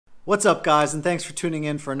What's up, guys, and thanks for tuning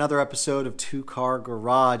in for another episode of Two Car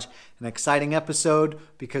Garage. An exciting episode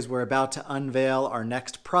because we're about to unveil our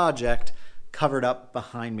next project covered up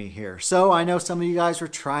behind me here. So I know some of you guys were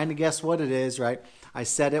trying to guess what it is, right? I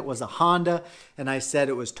said it was a Honda, and I said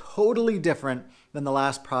it was totally different than the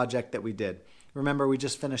last project that we did. Remember, we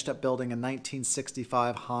just finished up building a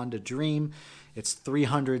 1965 Honda Dream. It's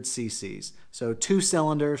 300 cc's. So 2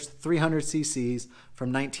 cylinders, 300 cc's from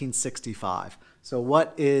 1965. So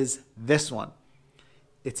what is this one?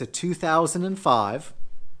 It's a 2005.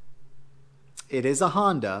 It is a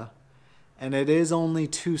Honda, and it is only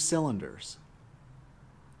 2 cylinders.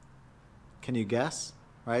 Can you guess?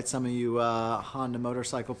 Right? Some of you Honda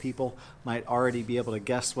motorcycle people might already be able to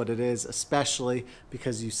guess what it is, especially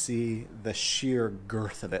because you see the sheer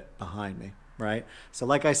girth of it behind me, right? So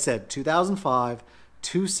like I said, 2005,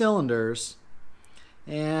 2 cylinders,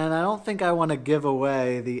 and I don't think I want to give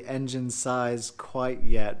away the engine size quite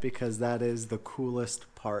yet because that is the coolest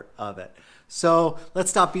part of it. So let's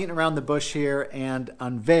stop beating around the bush here and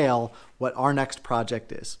unveil what our next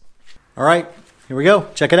project is. All right, here we go.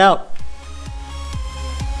 Check it out.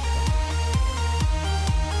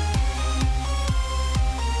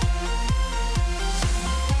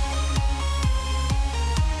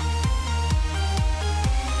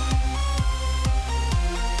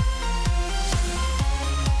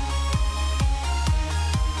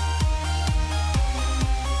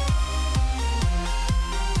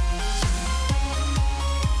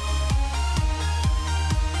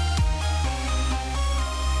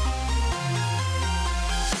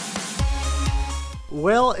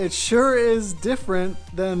 Well, it sure is different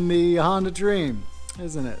than the Honda Dream,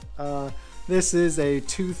 isn't it? This is a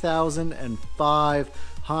 2005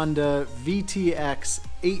 Honda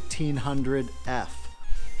VTX1800F.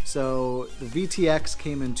 So the VTX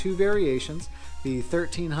came in 2 variations, the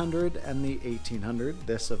 1300 and the 1800.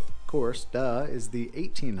 This, of course, is the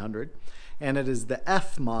 1800. And it is the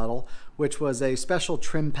F model, which was a special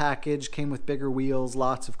trim package, came with bigger wheels,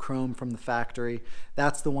 lots of chrome from the factory.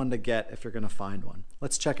 That's the one to get if you're going to find one.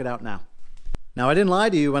 Let's check it out now. Now, I didn't lie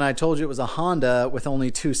to you when I told you it was a Honda with only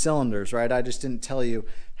 2 cylinders, right? I just didn't tell you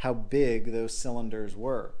how big those cylinders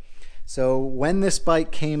were. So when this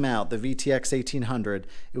bike came out, the VTX 1800,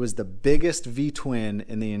 it was the biggest V-twin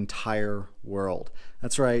in the entire world.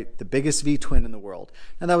 That's right, the biggest V-twin in the world.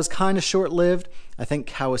 Now that was kind of short-lived. I think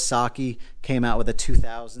Kawasaki came out with a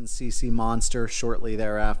 2000 cc monster shortly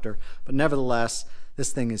thereafter. But nevertheless,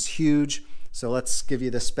 this thing is huge. So let's give you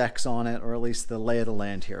the specs on it, or at least the lay of the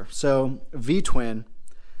land here. So V-twin,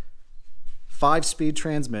 5-speed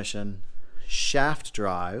transmission, shaft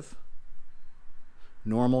drive,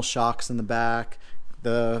 normal shocks in the back.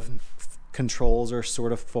 The controls are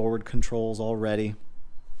sort of forward controls already.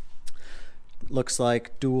 Looks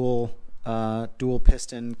like dual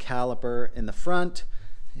piston caliper in the front.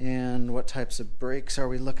 And what types of brakes are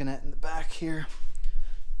we looking at in the back here?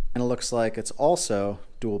 And it looks like it's also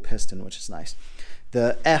dual piston, which is nice.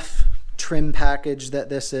 The F trim package that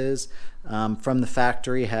this is from the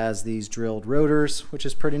factory has these drilled rotors, which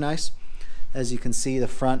is pretty nice. As you can see, the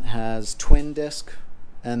front has twin disc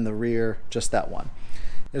and the rear just that one.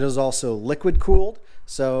 It is also liquid cooled,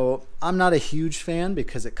 so I'm not a huge fan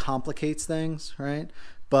because it complicates things, right?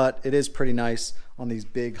 But it is pretty nice on these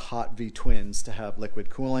big hot V-twins to have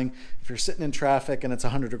liquid cooling. If you're sitting in traffic and it's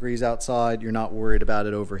 100 degrees outside, you're not worried about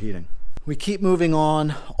it overheating. We keep moving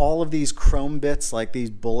on. All of these chrome bits, like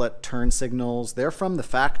these bullet turn signals, they're from the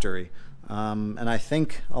factory. And I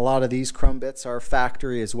think a lot of these chrome bits are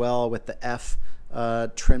factory as well with the F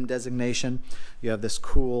trim designation. You have this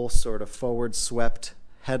cool sort of forward swept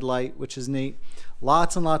headlight, which is neat.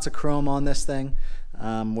 Lots and lots of chrome on this thing,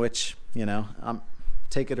 which, you know,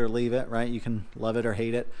 take it or leave it, right? You can love it or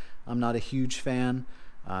hate it. I'm not a huge fan.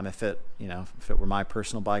 If it were my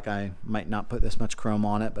personal bike, I might not put this much chrome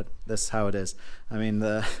on it, but this is how it is. I mean,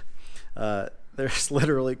 there's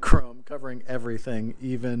literally chrome covering everything,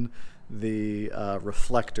 even the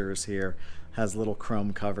reflectors here has little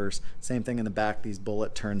chrome covers. Same thing in the back, these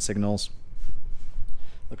bullet turn signals.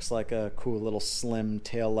 Looks like a cool little slim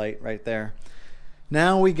tail light right there.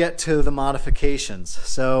 Now we get to the modifications.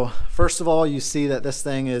 So first of all, you see that this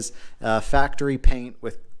thing is factory paint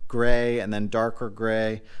with gray and then darker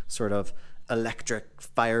gray, sort of electric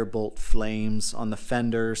firebolt flames on the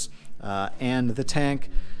fenders and the tank.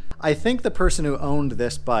 I think the person who owned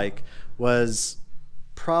this bike was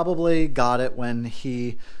probably got it when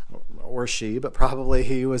he, or she, but probably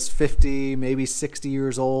he was 50, maybe 60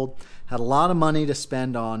 years old, had a lot of money to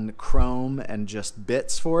spend on chrome and just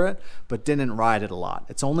bits for it, but didn't ride it a lot.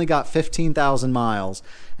 It's only got 15,000 miles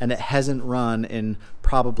and it hasn't run in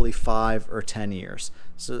probably 5 or 10 years.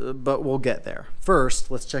 So, but we'll get there.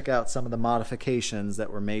 First, let's check out some of the modifications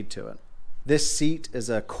that were made to it. This seat is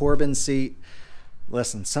a Corbin seat.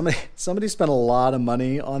 Listen, somebody spent a lot of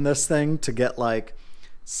money on this thing to get like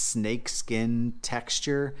snakeskin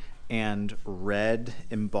texture and red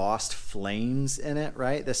embossed flames in it,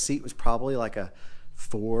 right? This seat was probably like a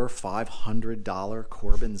 $400-500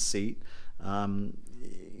 Corbin seat.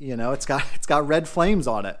 You know, it's got red flames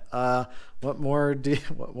on it. What more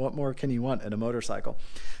can you want in a motorcycle?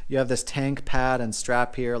 You have this tank pad and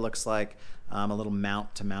strap here. Looks like a little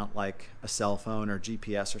mount to mount like a cell phone or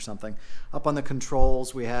GPS or something. Up on the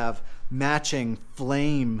controls, we have matching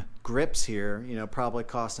flame grips here. You know, probably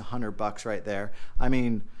cost $100 right there. I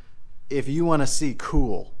mean, if you want to see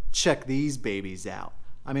cool, check these babies out.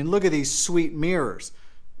 I mean, look at these sweet mirrors.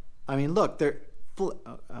 I mean, look, they're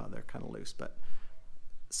kind of loose, but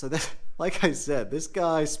so that, like I said, this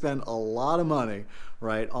guy spent a lot of money,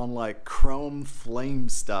 right, on like chrome flame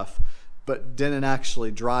stuff, but didn't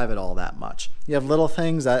actually drive it all that much. You have little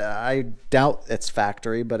things, I doubt it's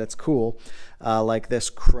factory, but it's cool, like this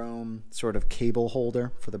chrome sort of cable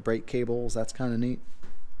holder for the brake cables. That's kind of neat.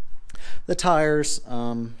 The tires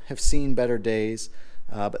have seen better days,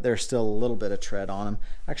 but there's still a little bit of tread on them.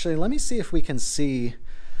 Actually, let me see if we can see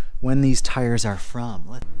when these tires are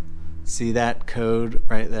from. See that code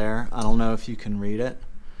right there? I don't know if you can read it,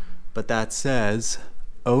 but that says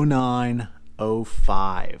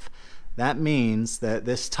 0905. That means that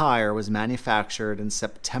this tire was manufactured in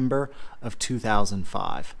September of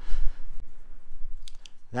 2005.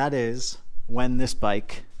 That is when this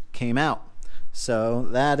bike came out. So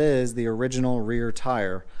that is the original rear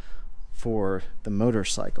tire for the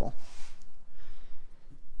motorcycle.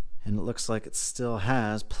 And it looks like it still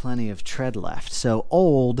has plenty of tread left. So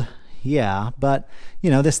old, yeah, but you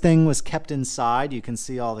know, this thing was kept inside. You can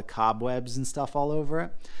see all the cobwebs and stuff all over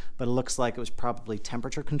it, but it looks like it was probably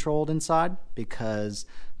temperature controlled inside because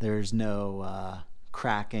there's no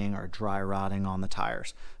cracking or dry rotting on the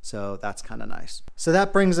tires. So that's kind of nice. So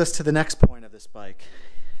that brings us to the next point of this bike.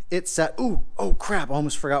 It's set, oh crap, I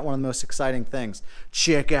almost forgot one of the most exciting things.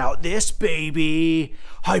 Check out this baby,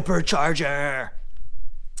 hypercharger.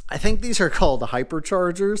 I think these are called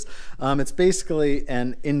hyperchargers. It's basically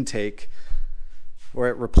an intake where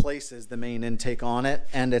it replaces the main intake on it,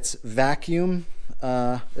 and it's vacuum.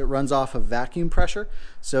 It runs off of vacuum pressure.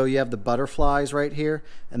 So you have the butterflies right here,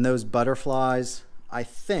 and those butterflies, I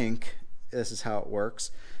think this is how it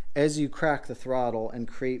works. As you crack the throttle and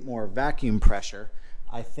create more vacuum pressure,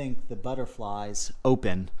 I think the butterflies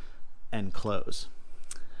open and close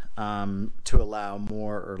to allow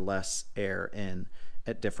more or less air in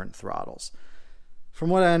at different throttles. From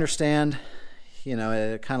what I understand, you know,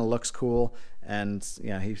 it kind of looks cool, and you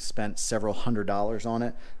know, he spent several $100s on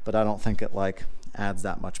it, but I don't think it like adds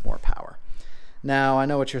that much more power. Now I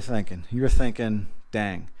know what you're thinking. You're thinking,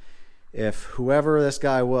 dang, if whoever this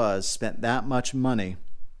guy was spent that much money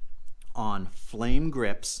on flame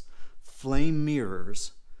grips, flame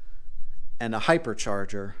mirrors, and a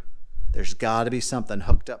hypercharger, there's got to be something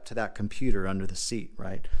hooked up to that computer under the seat,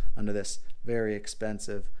 right? Under this very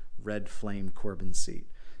expensive red flame Corbin seat.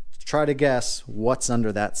 Try to guess what's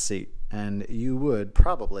under that seat, and you would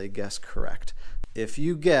probably guess correct. If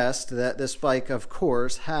you guessed that this bike, of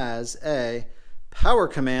course, has a power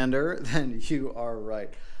commander, then you are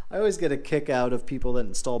right. I always get a kick out of people that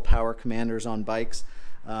install power commanders on bikes.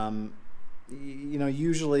 You know,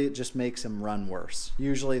 usually it just makes them run worse.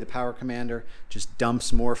 Usually the power commander just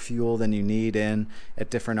dumps more fuel than you need in at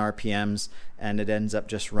different RPMs, and it ends up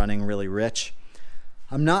just running really rich.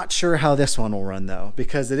 I'm not sure how this one will run though,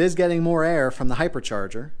 because it is getting more air from the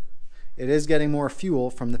hypercharger. It is getting more fuel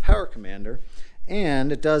from the power commander,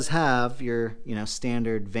 and it does have your, you know,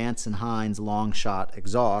 standard Vance and Hines long shot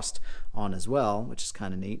exhaust on as well, which is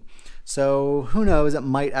kind of neat. So who knows, it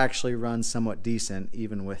might actually run somewhat decent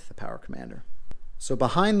even with the power commander. So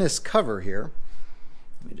behind this cover here,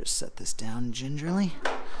 let me just set this down gingerly.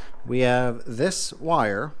 We have this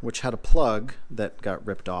wire, which had a plug that got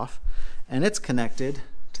ripped off, and it's connected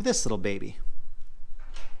to this little baby.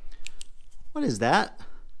 What is that?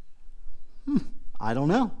 I don't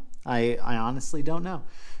know. I honestly don't know.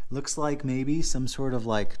 Looks like maybe some sort of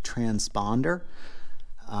like transponder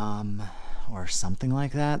or something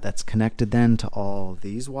like that that's connected then to all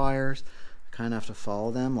these wires. I kind of have to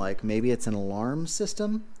follow them, like maybe it's an alarm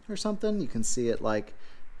system or something. You can see it like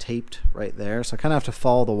taped right there, so I kind of have to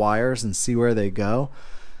follow the wires and see where they go.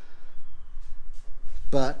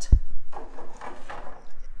 but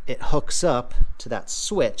it hooks up to that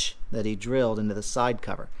switch that he drilled into the side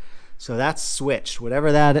cover. So that's switched.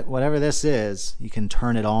 Whatever this is, you can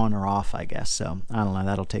turn it on or off, I guess. So I don't know,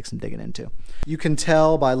 that'll take some digging into. You can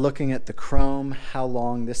tell by looking at the chrome how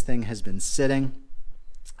long this thing has been sitting.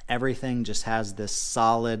 Everything just has this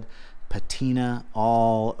solid patina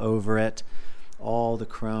all over it. All the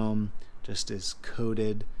chrome just is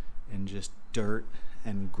coated in just dirt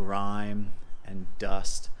and grime and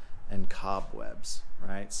dust and cobwebs,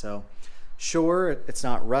 right? So sure, it's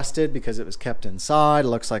not rusted because it was kept inside. It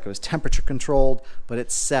looks like it was temperature controlled, but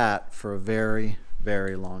it sat for a very,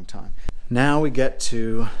 very long time. Now we get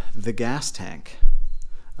to the gas tank.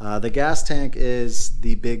 The gas tank is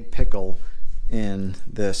the big pickle in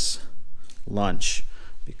this lunch,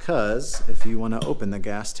 because if you want to open the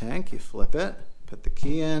gas tank, you flip it, put the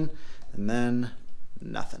key in, and then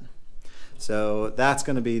nothing. So that's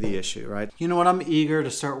going to be the issue, right? You know what? I'm eager to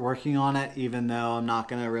start working on it, even though I'm not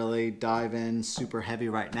going to really dive in super heavy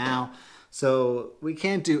right now. So we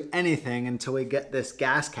can't do anything until we get this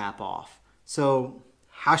gas cap off. So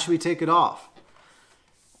how should we take it off?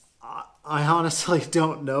 I honestly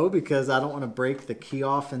don't know, because I don't want to break the key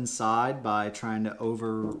off inside by trying to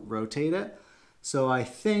over rotate it. So I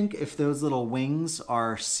think if those little wings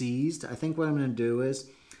are seized, I think what I'm going to do is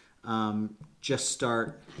just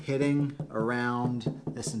start hitting around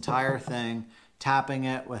this entire thing, tapping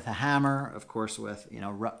it with a hammer, of course with, you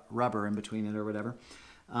know, rubber in between it or whatever,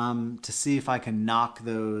 to see if I can knock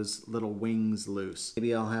those little wings loose.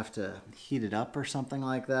 Maybe I'll have to heat it up or something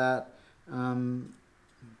like that.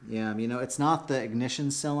 Yeah, you know, it's not the ignition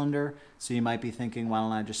cylinder, so you might be thinking, why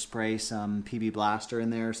don't I just spray some PB Blaster in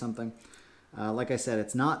there or something? Like I said,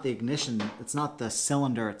 it's not the ignition, it's not the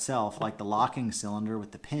cylinder itself, like the locking cylinder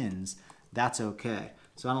with the pins. That's okay.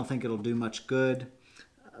 So I don't think it'll do much good,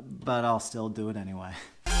 but I'll still do it anyway.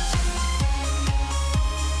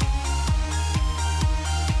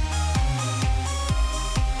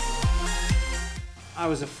 I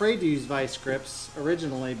was afraid to use vice grips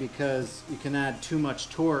originally because you can add too much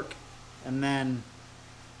torque and then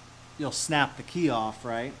you'll snap the key off,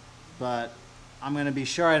 right? But I'm going to be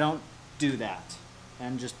sure I don't do that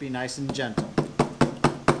and just be nice and gentle.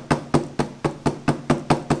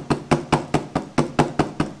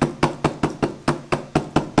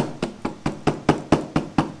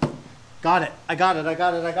 Got it. I got it. I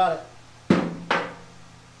got it. I got it.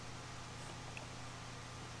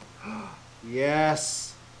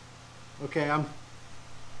 Yes. Okay,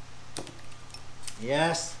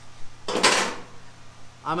 yes.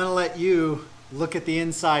 I'm going to let you look at the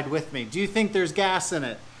inside with me. Do you think there's gas in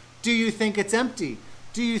it? Do you think it's empty?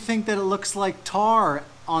 Do you think that it looks like tar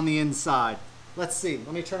on the inside? Let's see.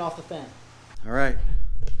 Let me turn off the fan. All right.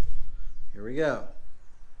 Here we go.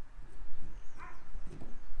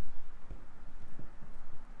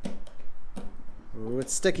 Oh,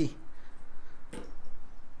 it's sticky.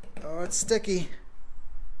 Oh, it's sticky.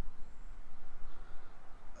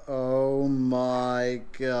 Oh my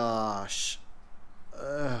gosh.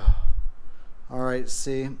 Ugh. All right,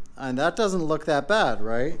 see, and that doesn't look that bad,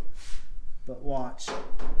 right? But watch.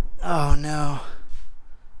 Oh no.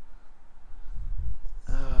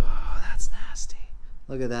 Oh, that's nasty.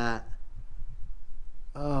 Look at that.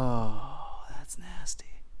 Oh, that's nasty.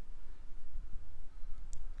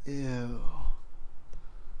 Ew.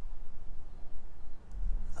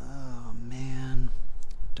 Oh man,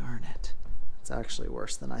 darn it. It's actually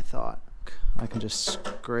worse than I thought. I can just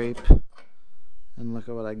scrape and look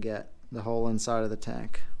at what I get. The whole inside of the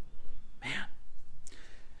tank. Man.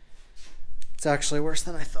 It's actually worse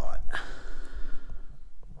than I thought.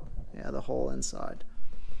 Yeah, the whole inside.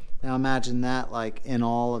 Now imagine that like in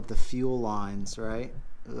all of the fuel lines, right?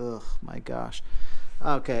 Ugh, my gosh.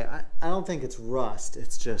 Okay, I don't think it's rust.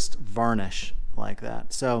 It's just varnish like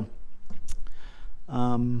that. So,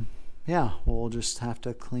 yeah, we'll just have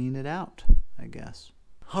to clean it out, I guess.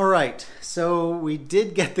 All right, so we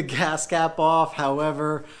did get the gas cap off.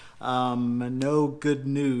 However, no good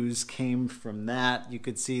news came from that. You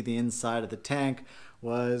could see the inside of the tank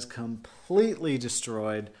was completely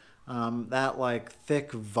destroyed. That like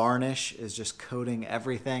thick varnish is just coating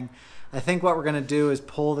everything. I think what we're gonna do is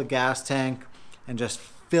pull the gas tank and just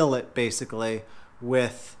fill it basically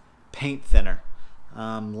with paint thinner.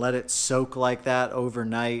 Let it soak like that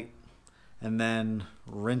overnight and then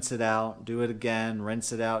rinse it out, do it again,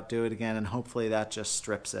 rinse it out, do it again, and hopefully that just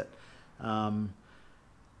strips it.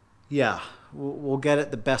 Yeah, we'll get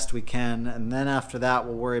it the best we can, and then after that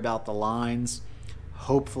we'll worry about the lines.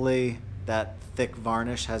 Hopefully that thick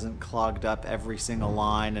varnish hasn't clogged up every single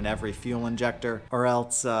line and every fuel injector, or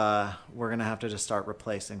else we're gonna have to just start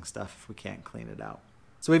replacing stuff if we can't clean it out.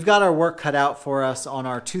 So we've got our work cut out for us on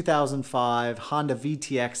our 2005 Honda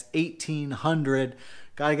VTX 1800.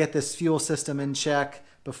 Got to get this fuel system in check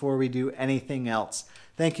before we do anything else.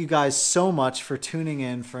 Thank you guys so much for tuning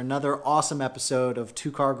in for another awesome episode of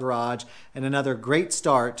Two Car Garage and another great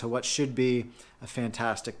start to what should be a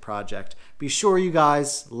fantastic project. Be sure you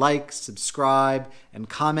guys like, subscribe, and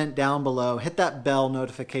comment down below. Hit that bell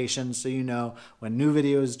notification so you know when new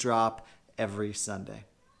videos drop every Sunday.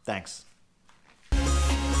 Thanks.